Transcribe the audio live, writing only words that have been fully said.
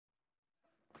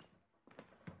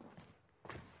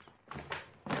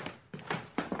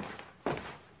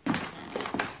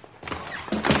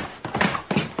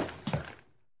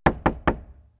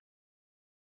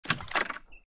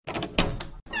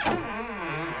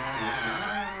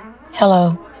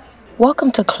Hello, welcome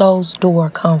to Closed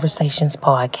Door Conversations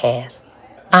Podcast.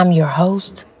 I'm your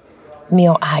host,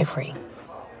 Mill Ivory.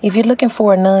 If you're looking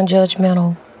for a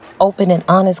non-judgmental, open and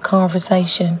honest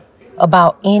conversation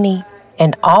about any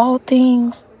and all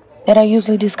things that are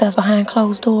usually discussed behind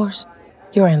closed doors,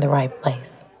 you're in the right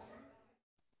place.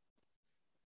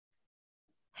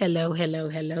 Hello,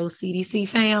 CDC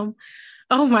fam.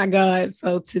 Oh my God.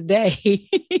 So today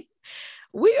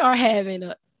we are having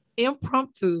an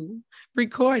impromptu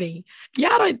recording.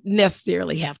 Y'all don't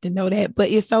necessarily have to know that, but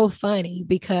it's so funny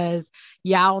because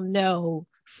y'all know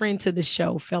friend to the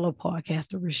show, fellow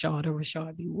podcaster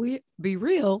Rashad be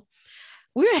real.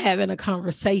 We're having a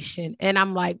conversation and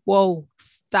I'm like, whoa,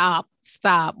 stop.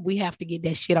 We have to get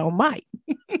that shit on mic.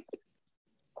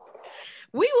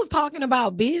 We was talking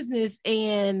about business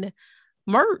and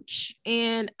merch,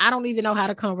 and I don't even know how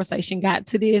the conversation got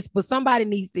to this, but somebody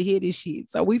needs to hear this shit.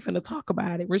 So we finna talk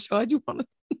about it. Rashad, you want to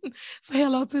say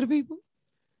hello to the people?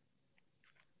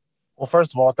 Well,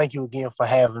 first of all, thank you again for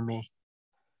having me.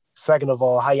 Second of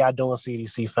all, how y'all doing,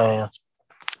 CDC fans?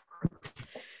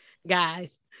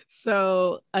 Guys,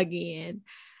 so again,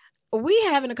 we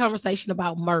having a conversation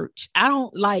about merch. I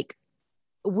don't like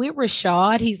with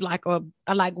Rashad, he's like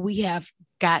we have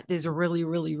got this really,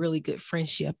 really, really good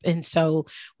friendship. And so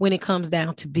when it comes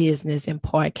down to business and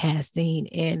podcasting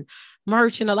and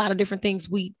merch and a lot of different things,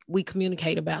 we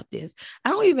communicate about this. I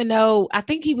don't even know. I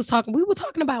think we were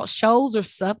talking about shows or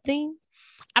something.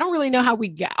 I don't really know how we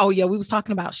got. Oh yeah, we was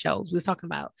talking about shows.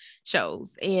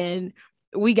 And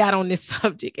we got on this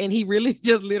subject and he really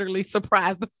just literally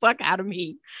surprised the fuck out of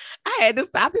me. I had to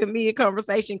stop him mid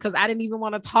conversation because I didn't even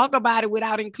want to talk about it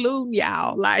without including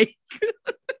y'all. Like,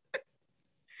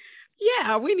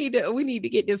 yeah, we need to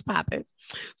get this popping.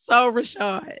 So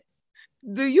Rashad,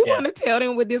 do you want to tell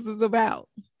them what this is about?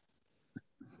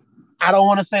 I don't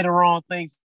want to say the wrong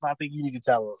things. So I think you need to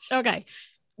tell us. Okay.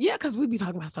 Yeah, because we be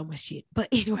talking about so much shit. But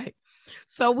anyway,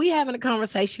 so we having a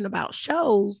conversation about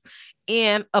shows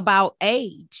and about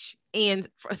age. And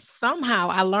somehow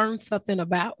I learned something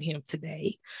about him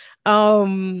today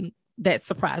that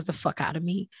surprised the fuck out of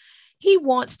me. He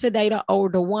wants to date an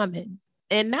older woman.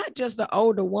 And not just an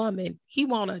older woman, he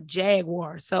want a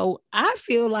Jaguar. So I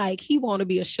feel like he want to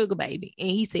be a sugar baby. And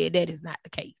he said that is not the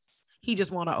case. He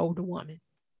just want an older woman.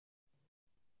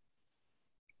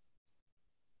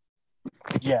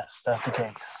 Yes, that's the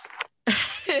case.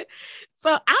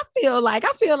 So I feel like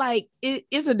it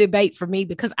is a debate for me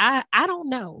because I don't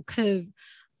know, because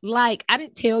like I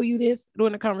didn't tell you this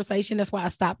during the conversation. That's why I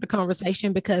stopped the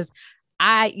conversation, because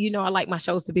I like my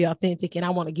shows to be authentic and I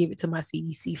want to give it to my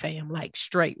CDC fam, like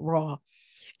straight raw.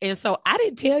 And so I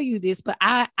didn't tell you this, but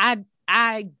I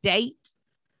have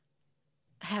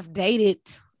dated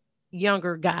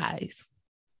younger guys,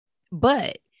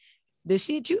 but the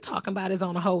shit you talking about is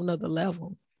on a whole nother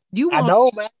level. I know,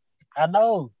 man. I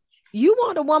know. You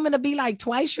want a woman to be like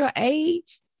twice your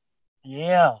age?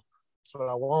 Yeah. That's what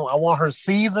I want. I want her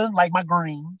seasoned like my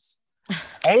greens.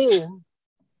 And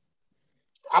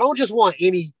I don't just want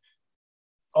any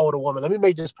older woman. Let me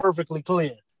make this perfectly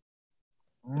clear.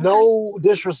 No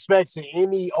disrespect to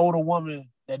any older woman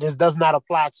that this does not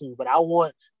apply to, but I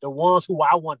want the ones who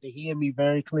I want to hear me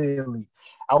very clearly.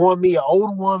 I want me an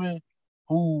older woman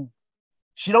who,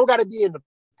 she don't got to be in the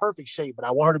perfect shape, but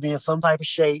I want her to be in some type of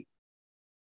shape.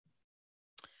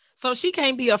 So she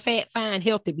can't be a fat, fine,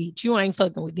 healthy bitch. You ain't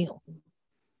fucking with them.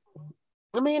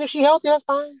 I mean, if she healthy, that's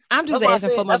fine. I'm just asking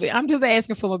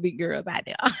for my big girls out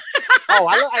there.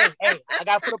 I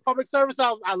gotta put a public service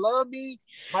house. I love me,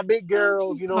 my big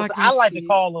girls. You know, so I like to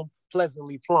call them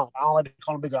pleasantly plump. I don't like to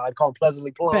call them big girls. I call them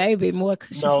pleasantly plump. Baby, more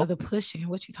cushion for the pushing.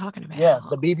 What you talking about? Yes,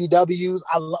 the BBWs.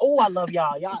 I love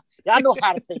y'all. Y'all know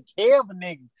how to take care of a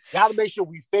nigga. Y'all to make sure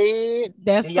we fed.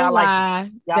 That's a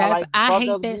lie. I hate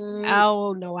that. Good.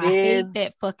 Oh no, I hate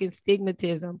that fucking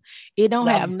stigmatism. It don't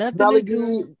have nothing to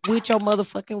do with your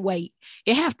motherfucking weight.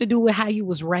 It have to do with how you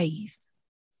was raised.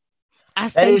 I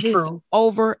say this true.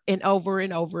 Over and over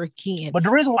and over again. But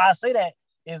the reason why I say that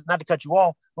is not to cut you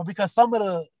off, but because some of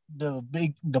the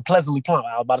pleasantly plump,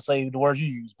 I was about to say the words you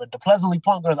use, but the pleasantly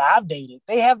plump girls I've dated,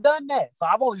 they have done that. So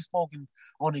I've only spoken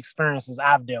on the experiences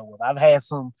I've dealt with. I've had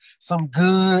some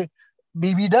good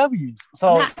BBWs.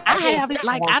 So now,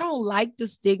 I don't like the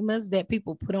stigmas that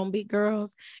people put on big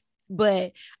girls,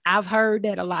 but I've heard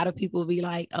that a lot of people be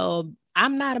like,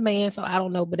 I'm not a man, so I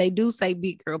don't know, but they do say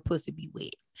big girl pussy be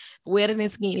wet. Wetter than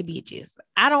skinny bitches.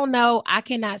 I don't know. I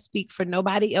cannot speak for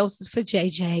nobody else's, for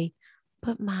JJ,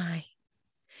 but mine.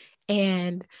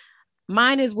 And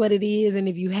Mine is what it is, and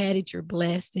if you had it, you're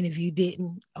blessed, and if you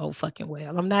didn't, oh fucking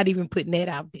well. I'm not even putting that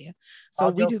out there.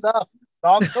 So Talk your stuff.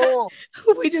 Talk to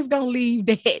we just gonna leave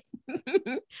that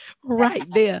right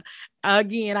there.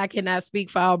 Again, I cannot speak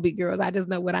for all big girls. I just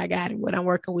know what I got and what I'm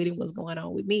working with and what's going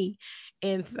on with me.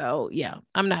 And so, yeah,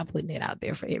 I'm not putting it out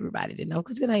there for everybody to know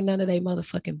because it ain't none of their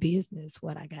motherfucking business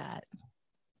what I got.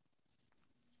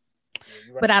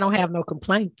 Yeah, right. But I don't have no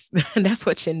complaints. That's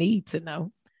what you need to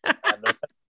know. I know.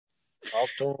 Talk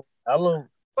to him. Hello.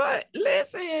 But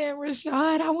listen,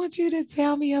 Rashad, I want you to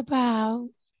tell me about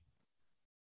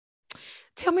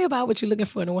what you're looking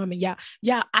for in a woman. Yeah,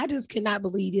 I just cannot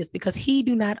believe this because he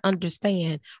do not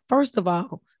understand. First of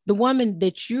all, the woman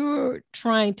that you're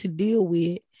trying to deal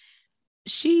with,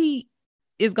 she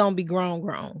is going to be grown.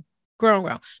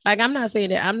 Like, I'm not saying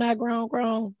that I'm not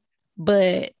grown,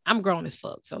 but I'm grown as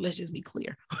fuck. So let's just be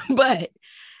clear. But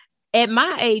at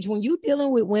my age, when you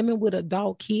dealing with women with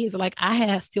adult kids, like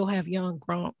still have young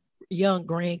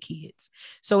grandkids.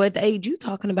 So at the age you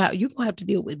talking about, you're gonna have to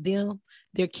deal with them,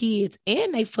 their kids,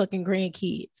 and they fucking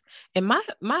grandkids. And my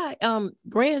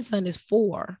grandson is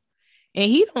 4, and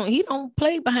he don't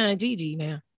play behind Gigi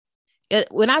now.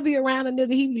 When I be around a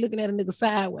nigga, he be looking at a nigga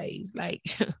sideways, like.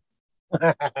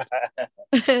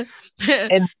 and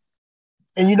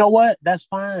you know what? That's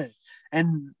fine.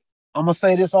 And I'm gonna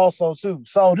say this also too.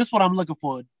 So this is what I'm looking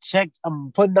for.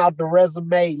 I'm putting out the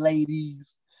resume,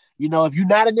 ladies. You know, if you're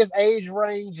not in this age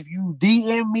range, if you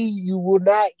DM me, you will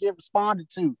not get responded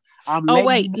to.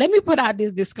 Let me put out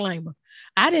this disclaimer.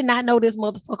 I did not know this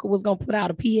motherfucker was gonna put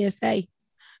out a PSA.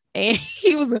 And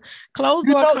he was a closed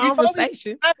door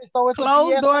conversation.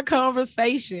 Closed door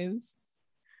conversations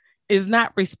is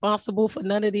not responsible for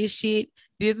none of this shit.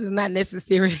 This is not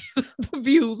necessarily the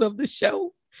views of the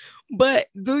show, but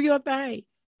do your thing.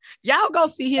 Y'all go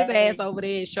see his ass over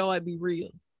there and show it be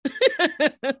real.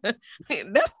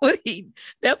 That's what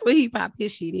he popped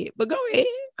his shit at. But go ahead.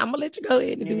 I'm gonna let you go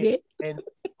ahead and do that. And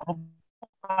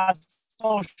my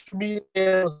social media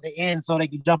is the end so they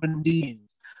can jump in the DMs.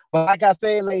 But like I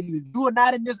said, ladies, if you are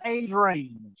not in this age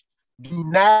range, do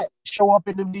not show up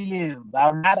in the DMs.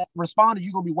 I'm not responding.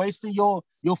 You're gonna be wasting your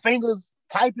fingers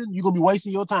typing. You're gonna be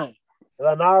wasting your time.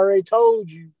 And I already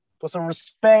told you, put some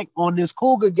respect on this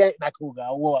Cougar game. Not Cougar.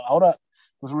 Hold up.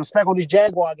 Put some respect on this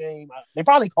Jaguar game. They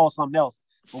probably call something else.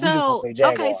 So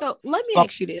okay, so let me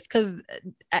ask you this, because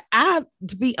I,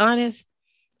 to be honest,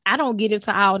 I don't get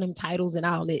into all them titles and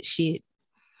all that shit.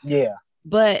 Yeah.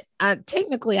 But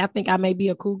technically, I think I may be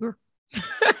a cougar.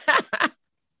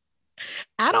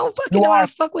 I don't fucking know. I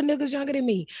fuck with niggas younger than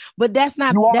me, but that's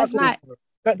not.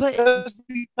 But just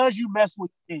because you mess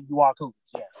with them, you are cougars.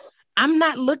 Yes. I'm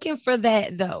not looking for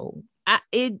that though.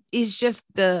 It is just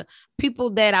the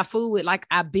people that I fool with. Like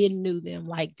I've been knew them.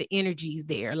 Like the energy's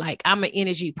there. Like I'm an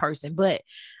energy person, but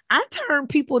I turn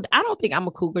people. I don't think I'm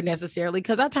a cougar necessarily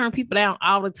because I turn people down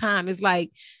all the time. It's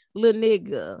like, little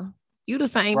nigga, you the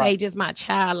same age as my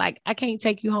child. Like I can't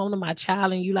take you home to my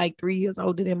child and you like 3 years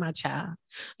older than my child.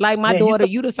 Like my daughter,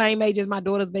 you the same age as my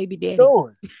daughter's baby daddy.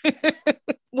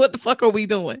 What the fuck are we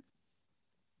doing?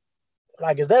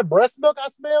 Like, is that breast milk I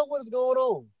smell? What is going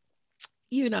on?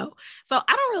 You know, so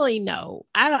I don't really know.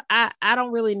 I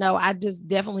don't really know. I just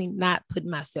definitely not put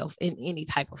myself in any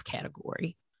type of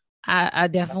category. I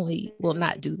definitely will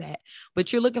not do that.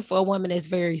 But you're looking for a woman that's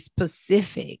very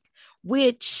specific,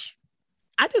 which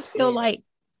I just feel like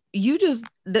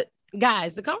the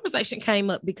conversation came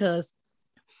up because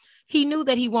he knew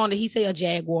that he said a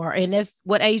Jaguar, and that's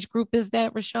what age group is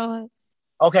that, Rashad?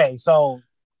 Okay, so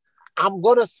I'm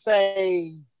gonna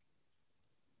say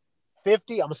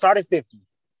 50. I'm gonna start at 50.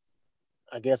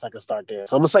 I guess I can start there.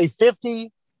 So I'm gonna say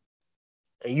 50.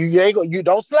 And you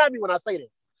don't slap me when I say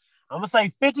this. I'm gonna say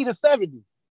 50 to 70.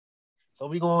 So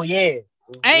we going,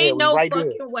 ain't no right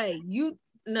fucking there. Way. You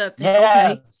nothing. Yeah.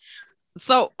 Okay.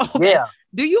 So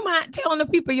do you mind telling the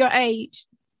people your age?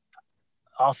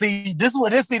 Oh, see, this is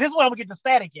where I'm gonna get the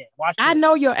static at. Watch this. I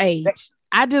know your age.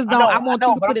 I just don't. I want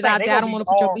you to put it out there. I don't want to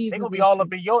put your business. They're gonna be all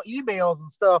up in your emails and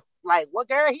stuff. Like, what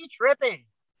girl? He tripping.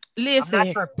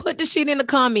 Listen, put the shit in the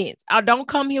comments. Or don't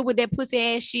come here with that pussy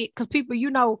ass shit. Because people, you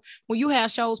know, when you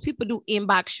have shows, people do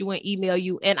inbox you and email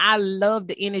you. And I love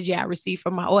the energy I receive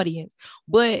from my audience.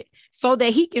 But so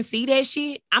that he can see that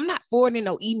shit, I'm not forwarding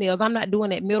no emails. I'm not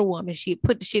doing that middle woman shit.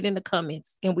 Put the shit in the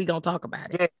comments and we gonna talk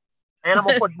about it. Yeah. And I'm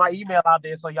gonna put my email out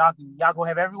there so y'all gonna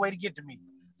have every way to get to me.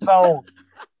 So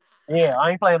yeah,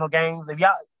 I ain't playing no games. If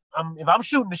I'm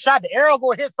shooting the shot, the arrow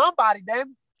gonna hit somebody, damn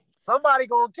it. Somebody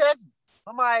gonna catch me.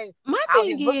 Somebody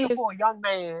looking for a young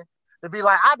man to be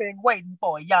like, I've been waiting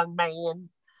for a young man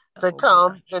to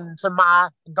come into my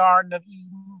Garden of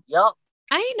Eden. Yep.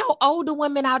 ain't no older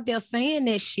women out there saying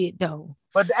that shit though.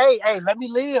 But hey, let me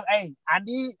live. Hey, I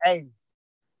need. Hey,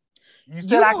 you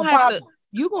said You I gonna can have pop to. it.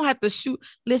 You gonna have to shoot.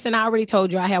 Listen, I already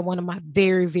told you I have one of my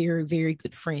very, very, very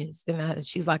good friends, and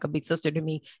she's like a big sister to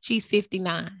me. She's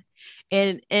 59,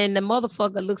 and the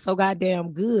motherfucker looks so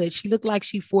goddamn good. She looked like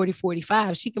she 40,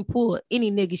 45. She can pull any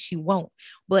nigga she want,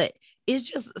 but it's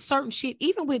just certain shit.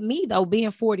 Even with me though,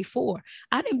 being 44,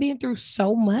 I done been through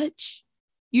so much.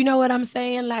 You know what I'm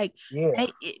saying? Like, Yeah.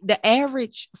 the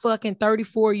average fucking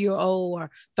 34-year-old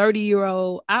or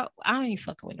 30-year-old, I ain't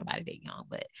fucking with nobody that young,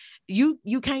 but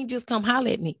you can't just come holler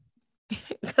at me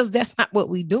because that's not what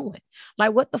we doing.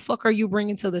 Like, what the fuck are you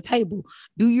bringing to the table?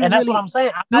 Do you And that's what really I'm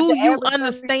saying. I'm not do the you average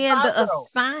understand the 35-year-old.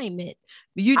 assignment?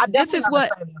 I This definitely is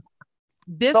what understand this.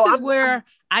 this So is where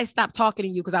I stopped talking to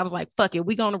you because I was like, fuck it,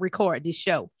 we're gonna record this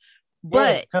show.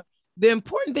 yeah. But the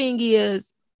important thing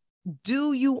is,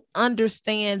 do you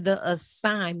understand the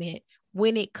assignment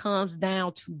when it comes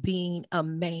down to being a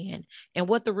man and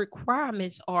what the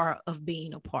requirements are of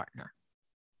being a partner?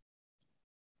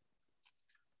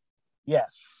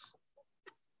 Yes.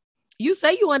 You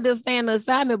say you understand the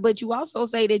assignment, but you also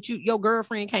say that your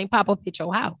girlfriend can't pop up at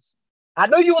your house. I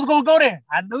knew you was gonna go there.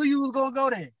 I knew you was gonna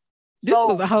go there. This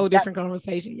was So a whole different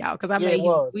conversation, y'all, because I yeah, it made you.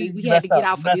 was. We You had to messed get up.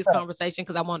 out You for this messed up. conversation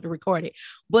because I wanted to record it.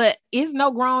 But it's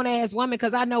no grown ass woman,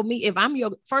 because I know me. If I'm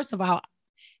your, first of all,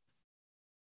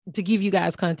 to give you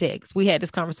guys context, we had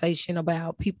this conversation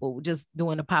about people just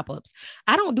doing the pop-ups.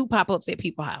 I don't do pop-ups at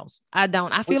people's house. I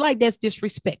don't. I feel like that's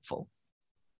disrespectful.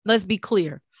 Let's be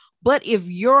clear. But if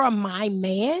you're my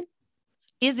man,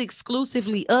 is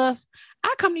exclusively us,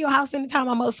 I come to your house anytime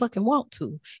I motherfucking want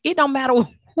to. It don't matter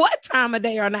what time of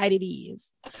day or night it is.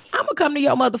 I'm gonna come to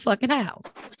your motherfucking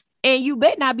house. And you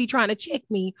better not be trying to check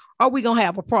me, or we gonna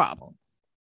have a problem.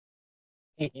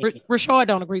 Rashard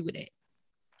don't agree with that.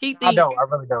 I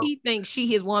really don't. He thinks she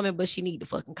his woman, but she need to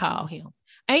fucking call him.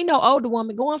 Ain't no older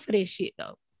woman going for that shit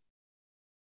though.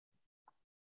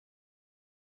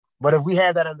 But if we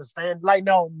have that understanding, like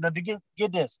no, to get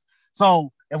this.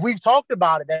 So if we've talked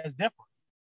about it, that's different.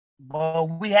 But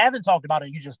we haven't talked about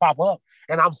it. You just pop up,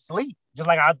 and I'm asleep. Just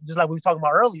like we were talking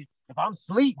about earlier. If I'm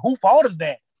asleep, whose fault is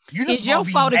that? It's your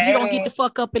fault if you don't get the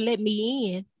fuck up and let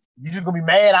me in. You're just gonna be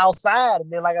mad outside,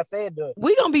 and then, like I said,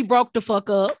 we gonna be broke the fuck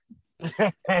up.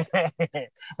 But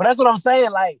that's what I'm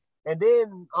saying. Like, and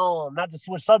then not to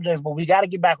switch subjects, but we got to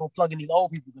get back on plugging these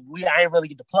old people because I ain't really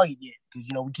get to plug it yet because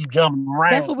we keep jumping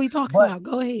around. That's what we talking about.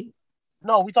 Go ahead.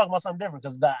 No, we talking about something different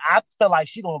because I feel like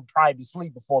she gonna probably be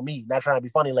asleep before me. Not trying to be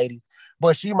funny, ladies,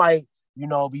 but she might,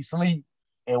 be asleep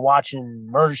and watching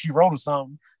Murder She Wrote or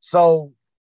something. So,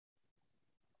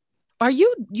 are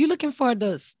you looking for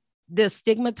the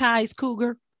stigmatized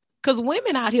cougar? Because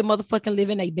women out here motherfucking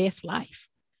living their best life.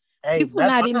 Hey,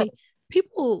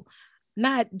 people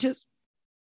not just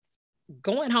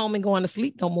going home and going to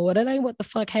sleep no more. That ain't what the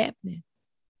fuck happening.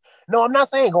 No, I'm not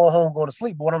saying going home, going to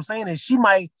sleep. But what I'm saying is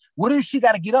what if she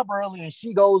got to get up early and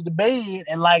she goes to bed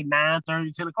at like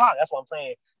 9:30, 10 o'clock? That's what I'm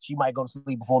saying. She might go to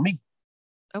sleep before me.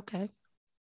 Okay.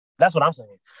 That's what I'm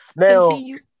saying. Now,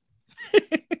 continue.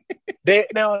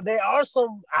 there are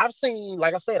some, I've seen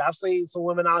some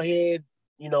women out here,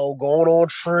 going on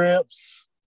trips,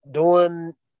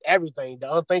 doing everything,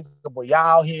 the unthinkable.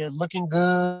 Y'all out here looking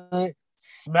good,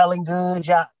 smelling good.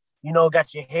 Y'all,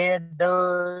 got your hair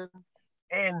done.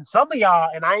 And some of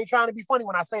y'all, and I ain't trying to be funny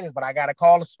when I say this, but I got to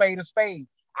call a spade a spade.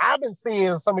 I've been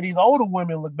seeing some of these older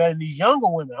women look better than these younger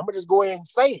women. I'm going to just go ahead and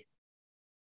say it.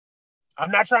 I'm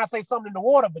not trying to say something in the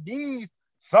water, but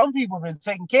some people have been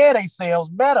taking care of themselves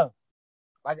better.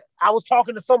 Like, I was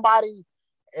talking to somebody,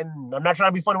 and I'm not trying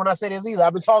to be funny when I say this either.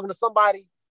 I've been talking to somebody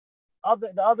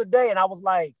the other day, and I was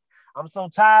like, I'm so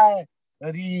tired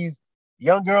of these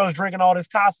young girls drinking all this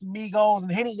Casamigos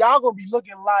and Henny. Y'all going to be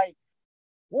looking like,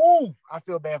 ooh, I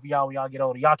feel bad for y'all when y'all get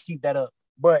older. Y'all keep that up.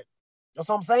 But that's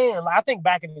what I'm saying. Like, I think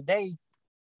back in the day,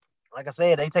 like I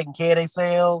said, they taking care of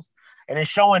themselves, and it's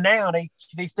showing now. They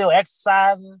still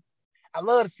exercising. I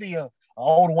love to see an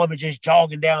older woman just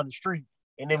jogging down the street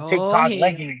in them TikTok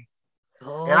leggings,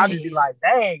 and I just be like,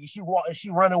 dang, she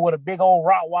running with a big old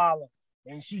Rottweiler,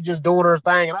 and she just doing her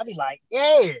thing, and I be like,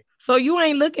 yeah. So you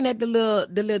ain't looking at the little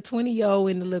 20-year-old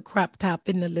in the little crop top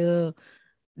and the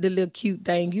little cute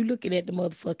thing. You looking at the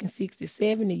motherfucking 60,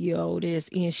 70-year-old that's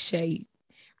in shape,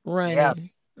 running.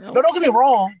 Yes. Okay. No, don't get me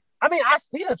wrong. I mean, I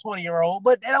see the 20-year-old,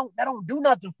 but that don't do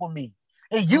nothing for me.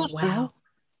 It used to.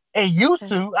 It used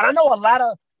to. And I know a lot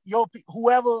of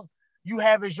whoever you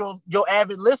have as your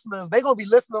avid listeners, they're gonna be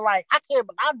listening like, I've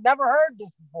never heard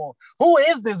this before. Who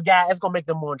is this guy? It's gonna make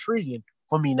them more intriguing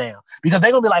for me now. Because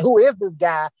they're gonna be like, who is this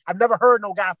guy? I've never heard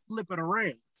no guy flipping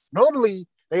around. Normally,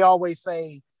 they always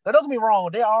say, now don't get me wrong,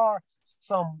 there are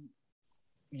some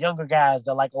younger guys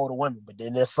that like older women, but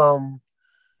then there's some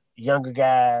younger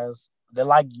guys that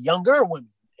like younger women.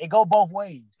 It go both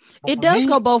ways. But It for does me,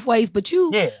 go both ways, but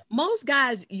yeah, most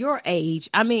guys your age,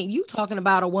 I mean, you talking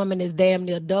about a woman that's damn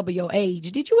near double your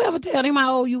age. Did you ever tell him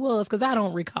how old you was? Because I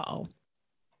don't recall.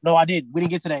 no, I didn't. We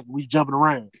didn't get to that. We jumping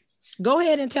around. Go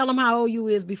ahead and tell him how old you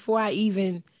is before I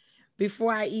even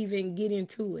get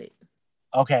into it.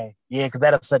 Okay, yeah, because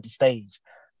that'll set the stage.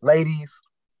 Ladies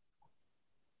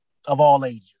of all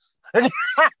ages. Because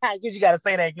you got to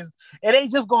say that because it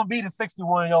ain't just going to be the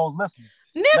 61-year-olds listening.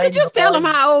 Nigga, Ladies of just tell all him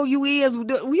ages. how old you is.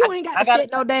 You ain't got I to got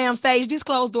set no damn stage. This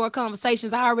closed door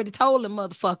conversations. I already told them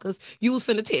motherfuckers you was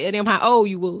finna tell them how old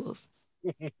you was.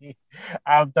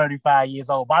 I'm 35 years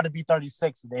old, about to be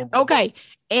 36 at the end of the Okay. month.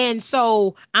 And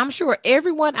so I'm sure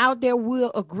everyone out there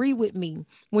will agree with me.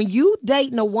 When you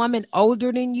dating a woman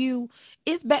older than you,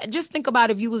 it's bad. Just think about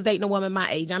if you was dating a woman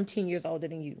my age. I'm 10 years older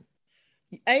than you.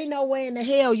 Ain't no way in the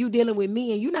hell you dealing with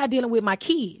me and you not dealing with my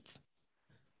kids.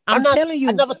 I'm telling I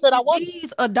you, never said I wasn't.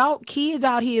 these adult kids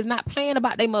out here is not playing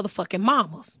about their motherfucking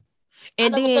mamas. I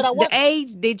And never said then I the wasn't.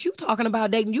 age that you talking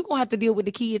about dating, you gonna have to deal with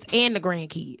the kids and the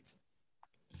grandkids.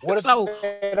 What if So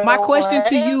they my don't question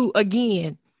to have? you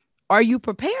again, are you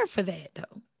prepared for that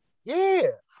though?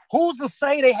 Yeah. Who's to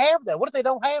say they have that? What if they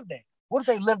don't have that? What if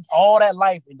they lived all that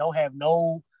life and don't have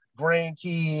no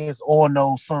grandkids or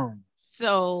no sons?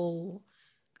 So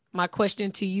my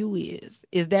question to you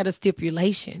is that a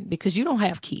stipulation? Because you don't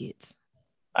have kids.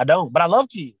 I don't, but I love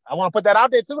kids. I want to put that out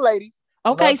there too, ladies. I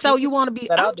Okay, love so kids. you want to Put be,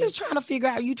 that I'm out there. just trying to figure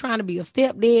out, you trying to be a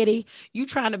stepdaddy, you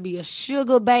trying to be a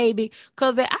sugar baby,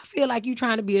 because I feel like you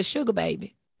trying to be a sugar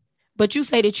baby. But you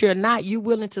say that you're not, you're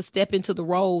willing to step into the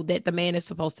role that the man is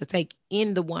supposed to take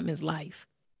in the woman's life.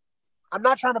 I'm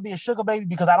not trying to be a sugar baby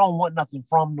because I don't want nothing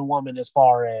from the woman as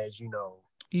far as, You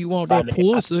want that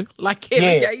financial. pussy, like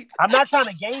Kevin Yeah. Gates. I'm not trying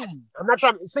to gain. I'm not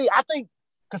trying to see. I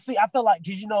feel like,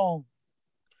 because,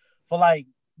 for like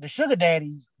the sugar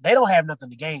daddies, they don't have nothing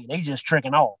to gain. They just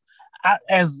tricking off.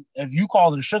 As if you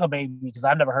call it a sugar baby, because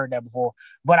I've never heard that before.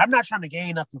 But I'm not trying to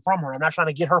gain nothing from her. I'm not trying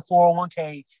to get her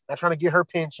 401k, not trying to get her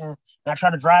pension, not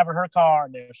trying to drive in her car.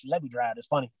 Now, if she let me drive, it's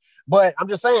funny. But I'm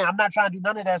just saying, I'm not trying to do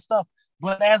none of that stuff.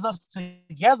 But as us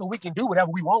together, we can do whatever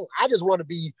we want. I just want to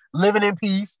be living in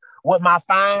peace with my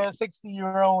fine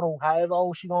 60-year-old or however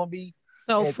old she gonna be.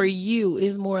 So And for you,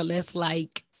 it's more or less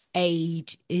like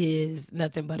age is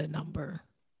nothing but a number.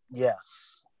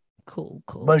 yes, Cool.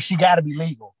 but she got to be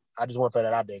legal. I just want to throw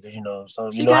that out there because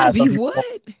so She gotta how some be people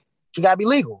what? she got to be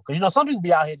legal because some people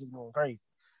be out here just going crazy.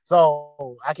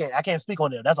 So I can't speak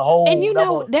on that. That's a And whole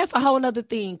nother. that's a whole nother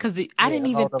thing because I didn't That's a whole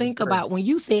even nother think story. about when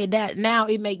you said that. Now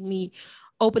it make me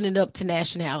open it up to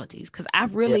nationalities because I Yeah.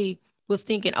 really was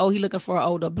thinking, oh, he looking for an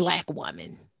older black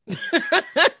woman.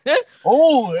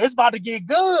 Oh, it's about to get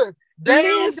good.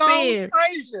 Damn, gone Listen,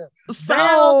 crazy.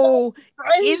 so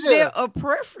is Crazy. there a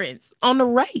preference on the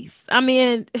race? I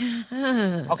mean,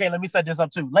 Okay, let me set this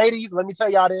up too. Ladies, let me tell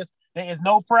y'all this. There is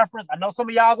no preference. I know some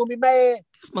of y'all gonna be mad.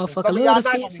 this And some motherfucker of love y'all to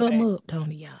not set gonna be something mad. up,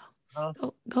 don't he, y'all? Huh?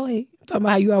 Go ahead. I'm talking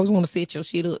about how you always want to set your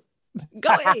shit up. Go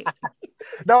ahead.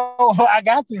 No, I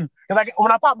got to. Because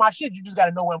when I pop my shit, you just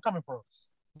gotta know where I'm coming from.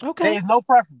 Okay. There is no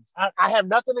preference. I have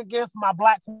nothing against my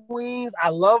black queens. I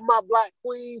love my black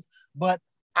queens, but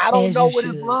I don't As know you where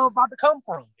this should. love about to come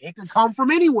from. It could come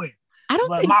from anywhere. I don't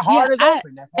But think, my heart is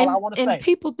open. That's all I want to and say.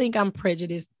 people think I'm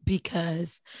prejudiced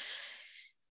because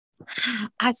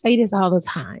I say this all the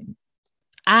time.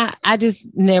 I just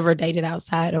never dated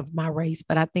outside of my race,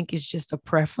 but I think it's just a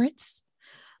preference.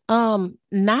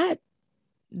 Not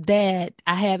that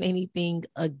I have anything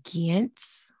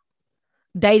against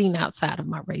dating outside of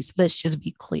my race. Let's just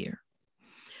be clear.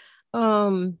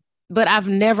 But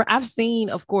I've seen,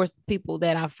 of course, people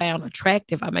that I found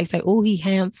attractive. I may say, oh, he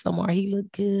handsome or he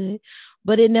look good,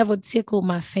 but it never tickled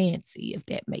my fancy, if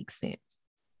that makes sense.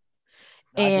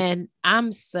 And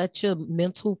I'm such a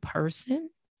mental person.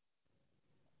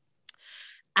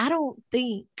 I don't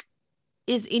think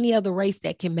is any other race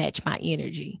that can match my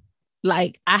energy.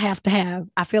 Like I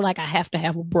feel like I have to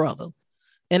have a brother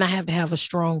and I have to have a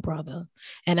strong brother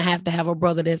and I have to have a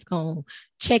brother that's going to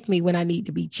check me when I need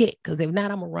to be checked. Cause if not,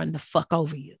 I'm going to run the fuck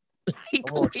over you.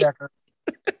 But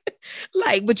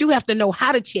you have to know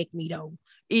how to check me though.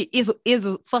 It is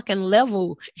a fucking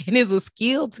level and is a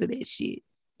skill to that shit.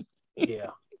 Yeah.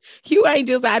 You ain't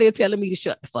just out here telling me to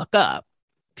shut the fuck up.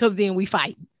 Cause then we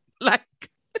fight. Like,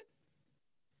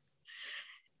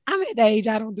 I'm at the age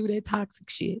I don't do that toxic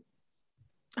shit.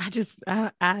 I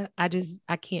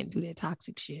can't do that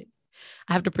toxic shit.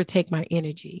 I have to protect my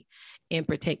energy and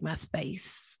protect my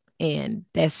space And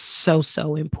that's so,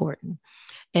 so important.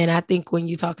 And I think when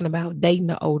you're talking about dating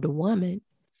an older woman,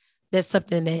 that's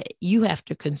something that you have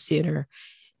to consider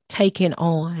taking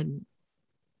on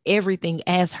everything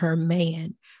as her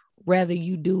man, whether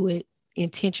you do it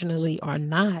intentionally or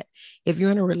not. If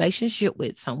you're in a relationship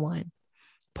with someone,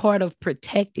 part of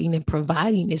protecting and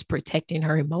providing is protecting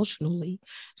her emotionally.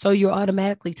 So you're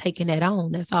automatically taking that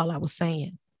on. That's all I was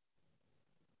saying.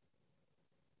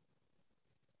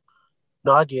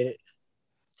 No, I get it.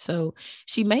 So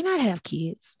she may not have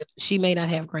kids. She may not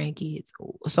have grandkids.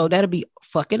 So that'll be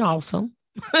fucking awesome.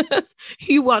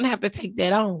 You won't have to take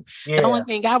that on. The only Yeah.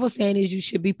 thing I was saying is you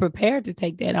should be prepared to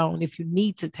take that on if you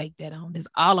need to take that on. That's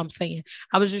all I'm saying.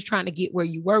 I was just trying to get where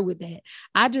you were with that.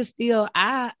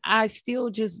 I still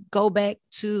just go back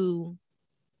to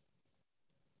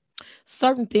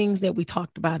certain things that we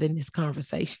talked about in this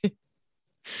conversation.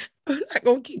 I'm not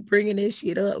gonna keep bringing this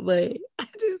shit up, but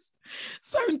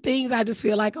certain things I just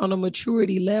feel like on a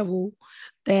maturity level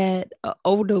that an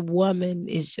older woman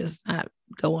is just not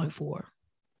going for.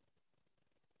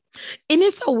 And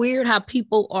it's so weird how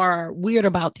people are weird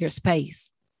about their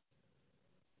space.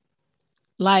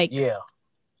 Like, Yeah.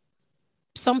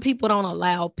 some people don't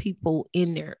allow people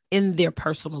in their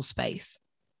personal space.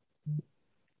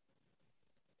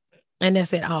 And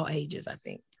that's at all ages, I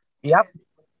think. Yeah.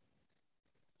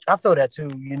 I feel that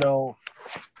too, you know.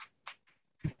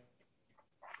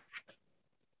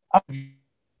 I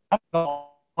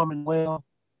feel woman well.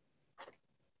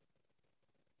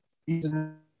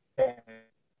 Using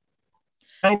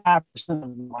 95%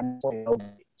 of my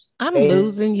I'm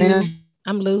losing you.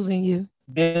 I'm losing you.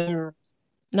 Bitter.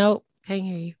 Nope, can't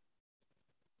hear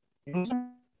you.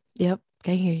 Yep,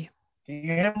 can't hear you. Can you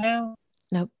hear me now?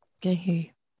 Nope, can't hear you.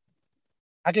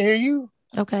 I can hear you.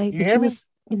 Okay, You but hear me?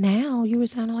 now you were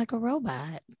sounding like a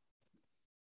robot.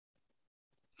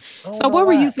 So Know what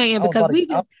were you why. saying? I was Because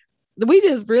about to, we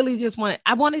just really just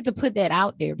I wanted to put that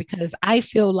out there because I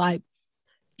feel like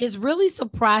it's really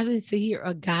surprising to hear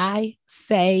a guy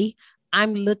say,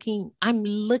 I'm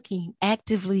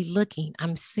actively looking.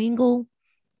 I'm single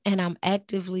and I'm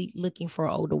actively looking for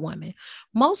an older woman.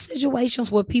 Most situations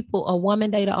where a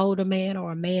woman date an older man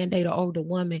or a man date an older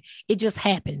woman, it just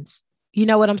happens. You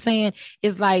know what I'm saying?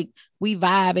 It's like we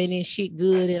vibing and shit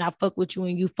good and I fuck with you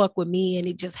and you fuck with me and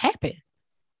it just happened.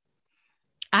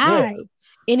 yeah.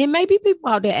 And it may be people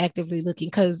out there actively looking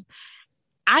because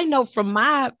I know from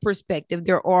my perspective,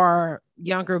 there are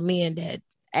younger men that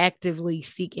actively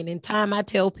seeking. In time, I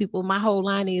tell people my whole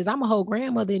line is I'm a whole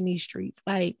grandmother in these streets.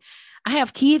 Like, I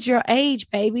have kids your age,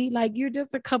 baby. Like, you're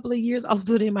just a couple of years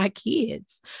older than my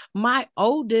kids. My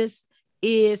oldest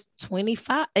is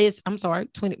 25. I'm sorry,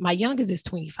 20. My youngest is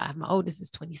 25. My oldest is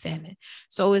 27.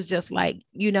 So it's just like,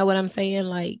 you know what I'm saying?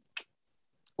 Like,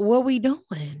 what we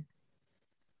doing?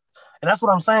 And that's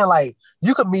what I'm saying. Like,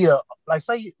 you could meet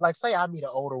say I meet an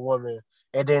older woman,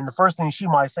 and then the first thing she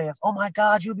might say is, "Oh my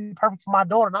God, you'd be perfect for my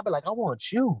daughter," and I'll be like, "I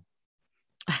want you."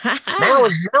 now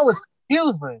it's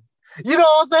confusing. You know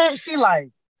what I'm saying? She like,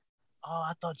 "Oh,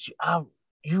 I thought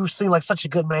you seem like such a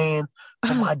good man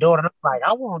for my daughter." And I'm like,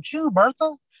 "I want you,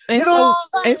 Bertha." You know what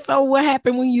I'm saying? And so what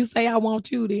happened when you say I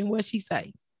want you? Then what she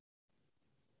say?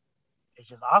 It's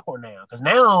just awkward now because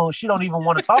now she don't even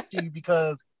want to talk to you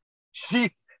because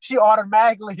she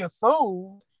automatically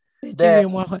assumed That you that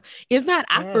didn't want her. It's not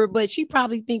awkward, but she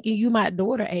probably thinking you my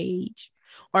daughter age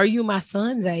or you my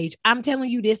son's age. I'm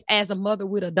telling you this as a mother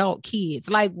with adult kids.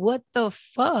 Like, what the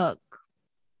fuck?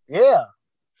 Yeah.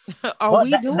 Are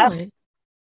we doing?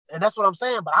 And that's what I'm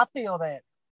saying. But I feel that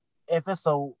if it's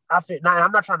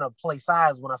I'm not trying to play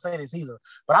sides when I say this either,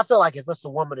 but I feel like if it's a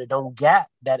woman that don't got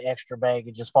that extra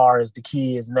baggage as far as the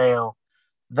kids now,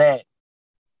 that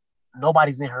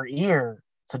nobody's in her ear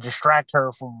to distract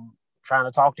her from trying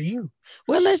to talk to you.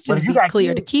 Well, let's just be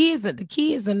clear. The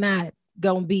kids are not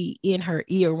gonna be in her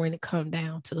ear when it come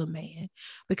down to a man,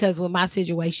 because with my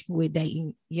situation with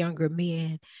dating younger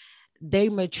men,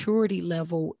 their maturity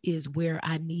level is where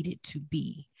I need it to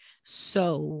be.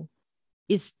 So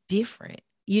it's different.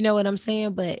 You know what I'm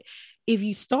saying? But if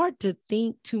you start to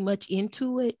think too much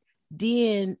into it,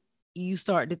 then you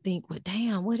start to think, well,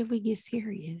 damn, what if we get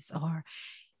serious? Or,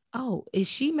 oh, is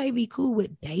she maybe cool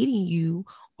with dating you?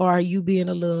 Or are you being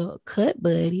a little cut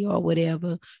buddy or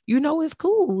whatever? You know, it's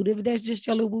cool if that's just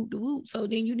your little whoop de whoop. So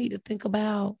then you need to think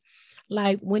about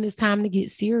like when it's time to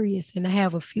get serious and to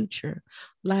have a future.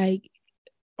 Like,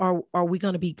 are we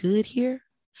going to be good here?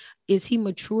 Is he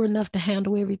mature enough to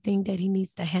handle everything that he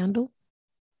needs to handle?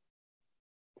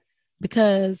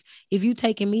 Because if you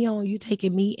taking me on, you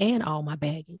taking me and all my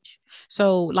baggage.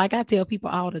 So like I tell people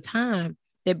all the time,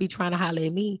 that be trying to holler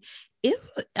at me.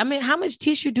 I mean, how much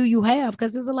tissue do you have?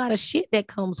 Because there's a lot of shit that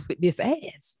comes with this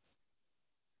ass.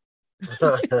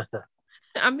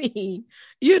 I mean,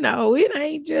 it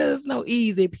ain't just no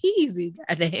easy peasy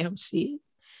goddamn shit.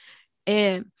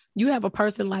 And you have a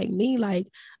person like me, like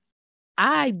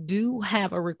I do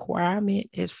have a requirement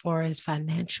as far as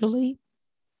financially.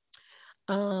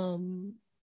 I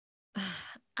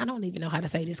don't even know how to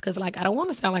say this because, like, I don't want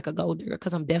to sound like a gold digger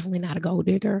because I'm definitely not a gold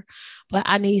digger, but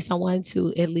I need someone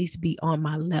to at least be on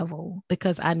my level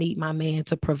because I need my man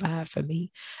to provide for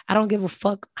me. I don't give a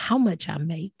fuck how much I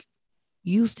make.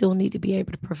 You still need to be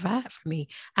able to provide for me.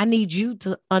 I need you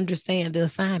to understand the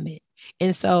assignment.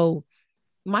 And so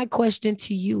my question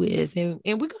to you is, and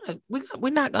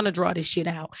we're not gonna draw this shit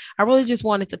out. I really just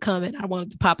wanted to come and I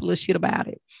wanted to pop a little shit about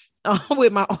it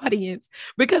with my audience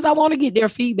because I want to get their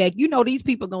feedback. These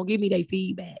people gonna give me their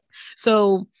feedback,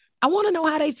 so I want to know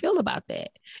how they feel about that.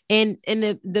 And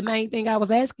the main thing I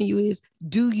was asking you is,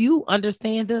 do you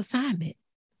understand the assignment?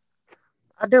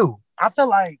 I do. I feel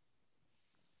like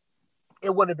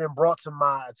it would have been brought to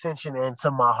my attention and to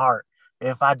my heart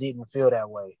if I didn't feel that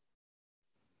way.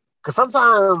 Because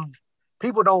sometimes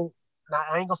people don't,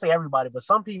 I ain't gonna say everybody, but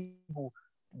some people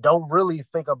don't really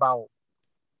think about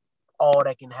all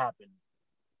that can happen.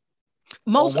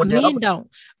 Most men don't.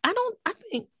 I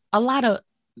think a lot of,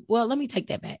 well, let me take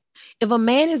that back. If a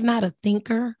man is not a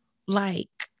thinker, like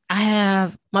I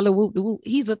have my little whoop,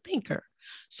 he's a thinker.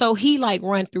 So he like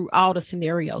run through all the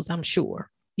scenarios, I'm sure.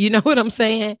 You know what I'm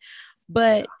saying?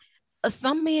 But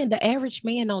some men, the average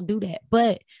man don't do that.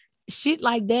 But shit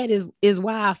like that is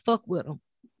why I fuck with them.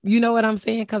 You know what I'm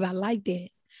saying? Because I like that.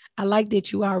 I like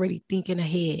that you already thinking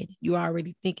ahead. You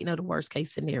already thinking of the worst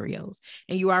case scenarios.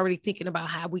 And you already thinking about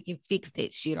how we can fix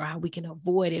that shit or how we can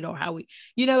avoid it or how we,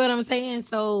 you know what I'm saying?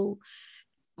 So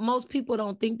most people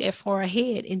don't think that far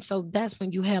ahead. And so that's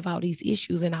when you have all these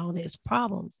issues and all these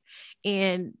problems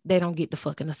and they don't get the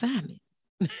fucking assignment.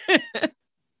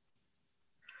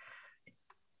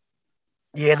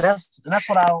 Yeah, that's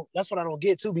what I don't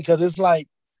get too, because it's like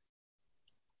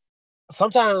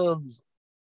sometimes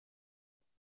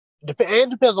it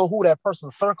depends on who that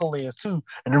person's circle is too.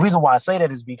 And the reason why I say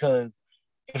that is because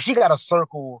if she got a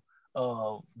circle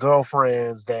of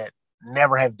girlfriends that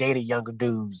never have dated younger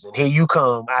dudes, and here you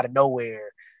come out of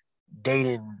nowhere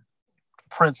dating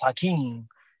Prince Hakeem,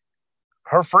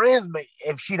 her friends may,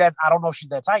 if she that, I don't know if she's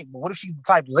that type, but what if she's the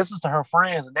type listens to her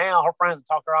friends and now her friends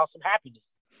talk her out some happiness?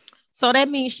 So that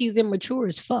means she's immature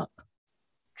as fuck.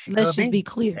 Let's just be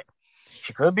clear.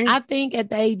 She could be. I think at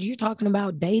the age you're talking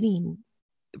about dating,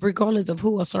 regardless of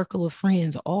who a circle of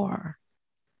friends are,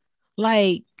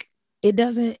 like it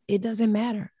doesn't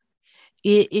matter.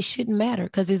 It shouldn't matter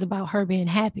because it's about her being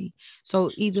happy. So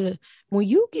either when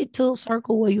you get to a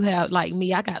circle where you have, like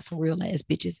me, I got some real ass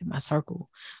bitches in my circle.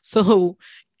 So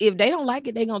if they don't like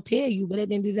it, they're going to tell you. But at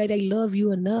the end of the day, they love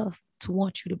you enough to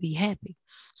want you to be happy.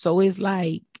 So it's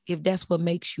like, if that's what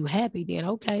makes you happy, then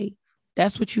okay,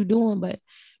 that's what you're doing. But,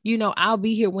 I'll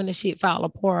be here when the shit fall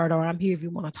apart, or I'm here if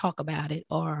you want to talk about it,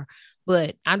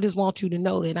 but I just want you to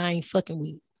know that I ain't fucking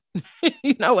with you.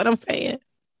 You know what I'm saying?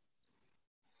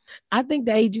 I think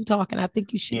the age you talking, I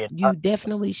think you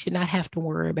definitely should not have to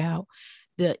worry about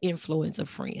the influence of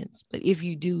friends. But if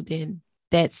you do, then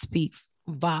that speaks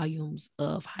volumes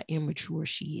of how immature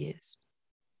she is.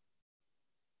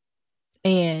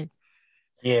 And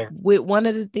with one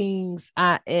of the things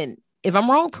and if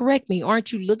I'm wrong, correct me,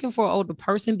 aren't you looking for an older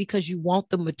person because you want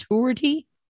the maturity?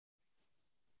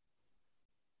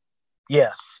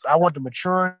 Yes, I want the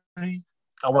maturity.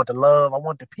 I want the love. I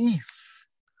want the peace.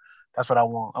 That's what I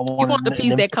want. You want the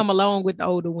peace that come along with the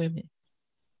older women.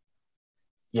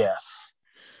 Yes.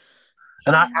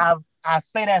 And I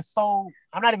say that, so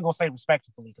I'm not even gonna say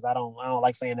respectfully because I don't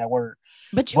like saying that word.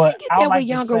 But you can get that with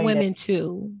younger women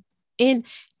too. In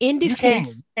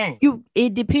defense,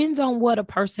 it depends on what a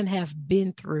person have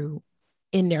been through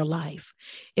in their life.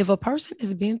 If a person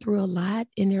has been through a lot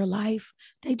in their life,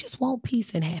 they just want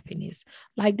peace and happiness.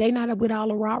 Like they not with all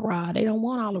the rah-rah. They don't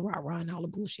want all the rah-rah and all the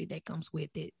bullshit that comes with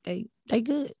it. They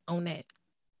good on that.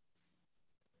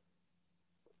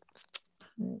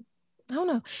 I don't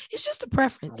know. It's just a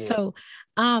preference. Yeah. So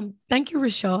thank you,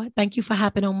 Rashad. Thank you for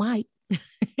hopping on mic.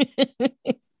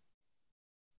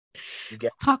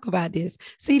 Talk about this.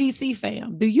 CDC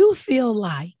fam, do you feel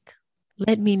like,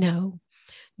 let me know,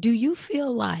 do you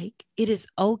feel like it is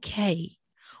okay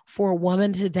for a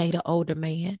woman to date an older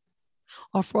man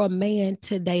or for a man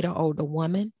to date an older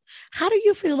woman? How do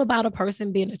you feel about a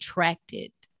person being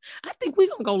attracted I think we're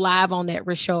gonna go live on that,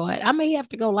 Rashad. I may have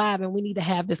to go live and we need to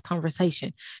have this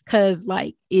conversation because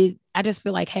like it, I just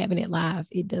feel like having it live,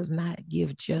 it does not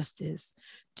give justice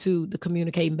to the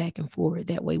communicating back and forth.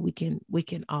 That way we can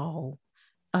all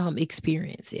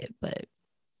experience it. But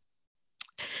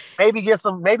maybe get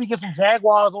some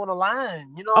Jaguars on the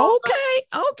line. You know what I'm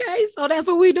saying? okay. So that's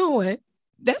what we're doing.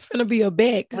 That's gonna be a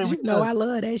bet I mean, because we you know could. I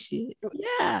love that shit.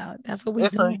 Yeah, that's what we're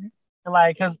It's a, doing.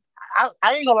 like, cause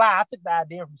I ain't gonna lie, I took the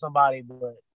idea from somebody,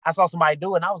 but I saw somebody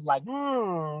do it, and I was like,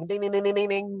 ding, ding, ding, ding, ding,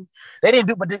 ding. They didn't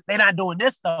do, but they're not doing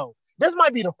this though. This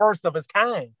might be the first of its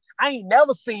kind. I ain't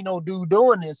never seen no dude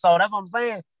doing this, so that's what I'm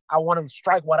saying. I want to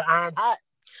strike while the iron hot.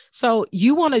 So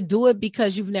you want to do it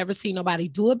because you've never seen nobody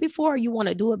do it before, or you want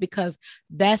to do it because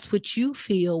that's what you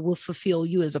feel will fulfill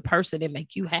you as a person and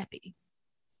make you happy?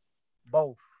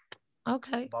 Both,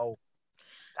 Okay. both.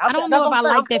 I don't That's know what if I'm I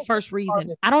saying. like that first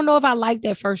reason. I don't know if I like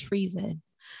that first reason.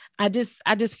 I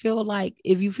just feel like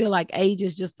if you feel like age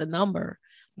is just a number,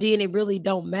 then it really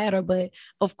don't matter. But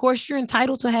of course, you're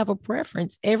entitled to have a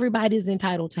preference. Everybody's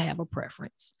entitled to have a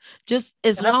preference, just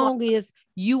as And that's what, long as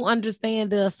you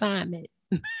understand the assignment.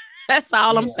 That's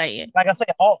all I'm yeah. saying. Like I said,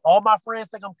 all my friends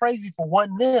think I'm crazy for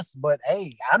wanting this, but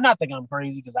hey, I'm not thinking I'm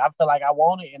crazy because I feel like I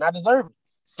want it and I deserve it.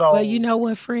 Well, you So know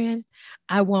what, friend?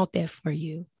 I want that for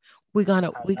you. We're gonna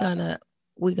I, we're I, gonna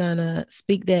we're gonna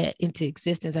speak that into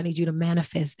existence. I need you to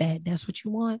manifest that. That's what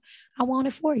you want. I want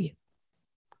it for you.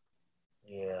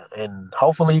 yeah, and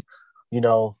hopefully, you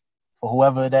know, for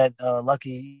whoever that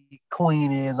lucky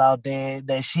queen is out there,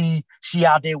 that she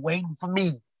out there waiting for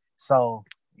me. So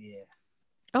yeah,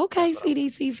 Okay, that's what I'm.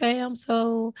 CDC fam.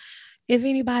 So if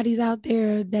anybody's out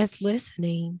there that's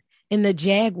listening in the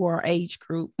Jaguar age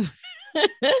group,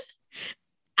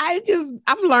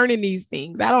 I'm learning these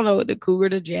things. I don't know the cougar,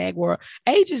 the jaguar.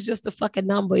 Age is just a fucking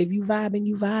number. If you vibing,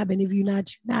 you vibing. If you're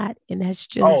not, you're not. And that's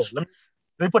Oh, just let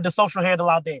me put the social handle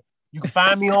out there. You can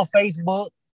find me on Facebook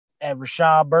at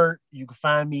Rashad Burt. You can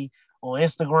find me on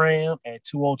Instagram at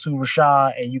 202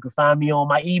 Rashad, and you can find me on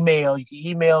my email. You can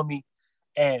email me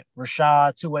at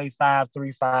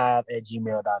Rashad28535 at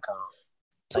gmail.com.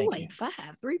 Thank you.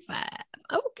 28535.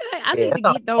 Okay. I Yeah, need to that's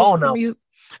not a get those phone from number. you.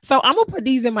 So I'm gonna put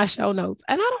these in my show notes.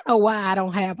 And I don't know why I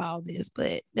don't have all this,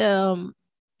 but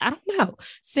I don't know.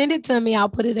 Send it to me. I'll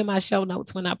put it in my show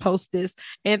notes when I post this.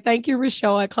 And thank you,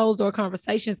 Rachel, at Closed Door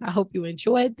Conversations. I hope you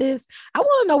enjoyed this. I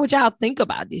want to know what y'all think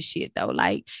about this shit though.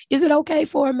 Like, is it okay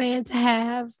for a man to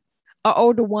have an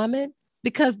older woman?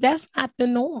 Because that's not the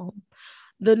norm.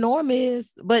 The norm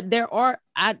is, but there are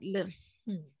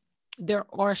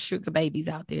sugar babies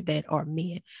out there that are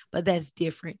men, but that's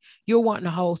different. You're wanting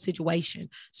the whole situation.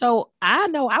 So I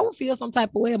know I would feel some type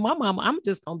of way. My mama, I'm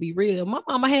just gonna be real. My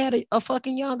mama had a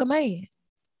fucking younger man.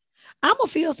 I'm gonna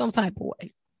feel some type of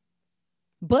way.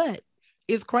 But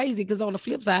it's crazy because on the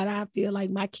flip side, I feel like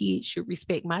my kids should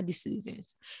respect my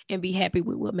decisions and be happy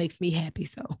with what makes me happy.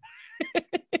 So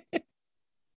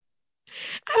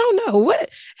I don't know. What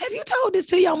have you told this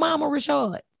to your mama,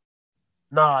 Rashad?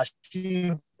 Nah,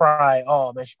 she probably,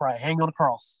 oh man, she probably hang on the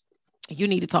cross. You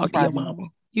need to She talk to your probably, mama.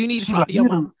 You need to she talk like, to your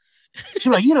mama. she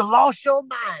like, you done lost your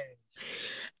mind.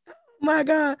 My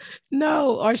God,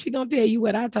 no. Or she gonna tell you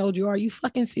what I told you? Are you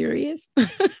fucking serious?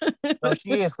 No,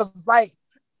 she is, cause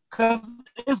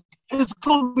it's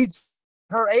gonna be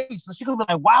her age, so she gonna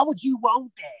be like, why would you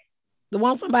want that? The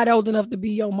want somebody old enough to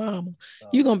be your mama.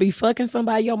 You gonna be fucking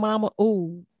somebody, your mama.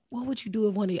 Oh, what would you do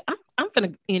if one of you? I'm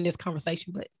gonna end this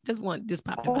conversation, but just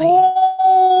popped in my head.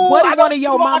 Ooh, What if I know one of what you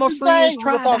your about mama to say. friends We're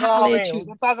gonna tried to talk all holler at in. We're you?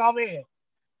 gonna talk all in.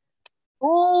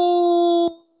 Ooh,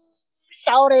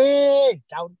 shout it.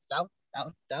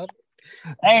 Shout.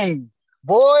 Hey,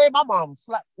 boy, my mom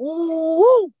slapped.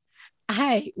 Ooh.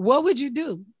 Hey, what would you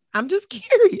do? I'm just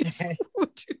curious. What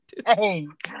would you do? Hey,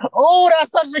 oh,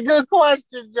 that's such a good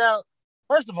question, Joe.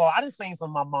 First of all, I done seen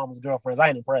some of my mom's girlfriends. I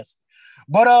ain't impressed.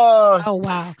 But Oh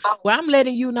wow. Well, I'm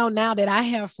letting you know now that I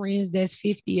have friends that's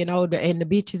 50 and older, and the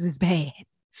bitches is bad.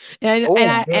 And oh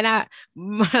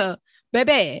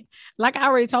baby, like I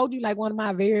already told you, like one of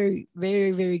my very,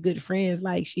 very, very good friends,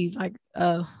 like she's like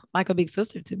a big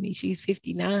sister to me. She's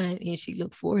 59 and she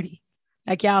look 40.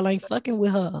 Like y'all ain't fucking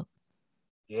with her.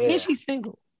 And yeah. she's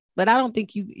single. But I don't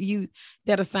think you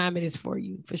that assignment is for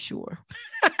you for sure.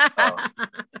 Uh,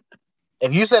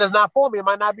 if you said it's not for me, it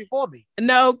might not be for me.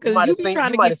 No, You because might you have be seen. trying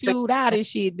You to might get have seen. flued out and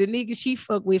shit. The nigga she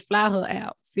fuck with, fly her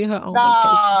out, send her on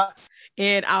vacation, Nah,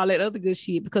 and all that other good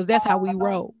shit, because that's how we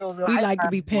roll. We like to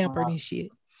be pampered and shit.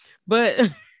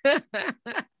 But I'm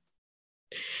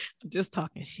just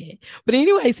talking shit. But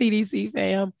anyway, CDC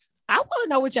fam, I want to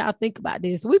know what y'all think about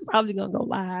this. We probably gonna go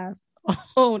live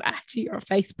on IG or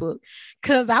Facebook,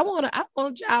 because I want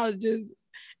y'all to just,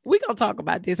 we're gonna talk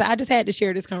about this. I just had to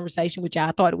share this conversation with y'all.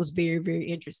 I thought it was very, very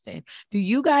interesting. Do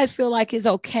you guys feel like it's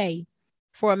okay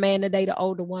for a man to date an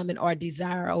older woman or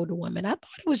desire an older woman? I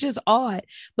thought it was just odd,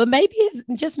 but maybe it's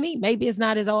just me. Maybe it's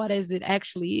not as odd as it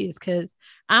actually is, because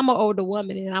I'm an older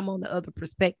woman and I'm on the other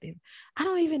perspective. I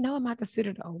don't even know, am I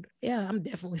considered older? Yeah, I'm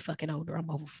definitely fucking older. I'm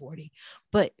over 40.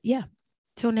 But yeah,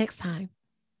 till next time.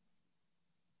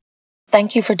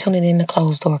 Thank you for tuning in to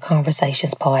Closed Door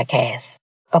Conversations podcast,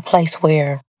 a place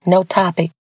where no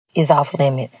topic is off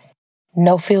limits,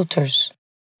 no filters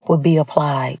will be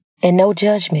applied, and no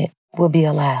judgment will be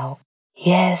allowed.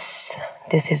 Yes,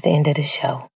 this is the end of the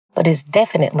show, but it's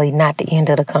definitely not the end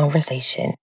of the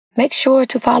conversation. Make sure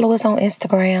to follow us on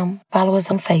Instagram, follow us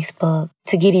on Facebook.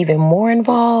 To get even more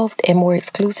involved and more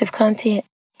exclusive content,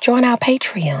 join our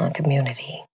Patreon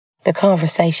community. The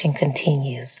conversation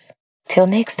continues. Till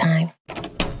next time.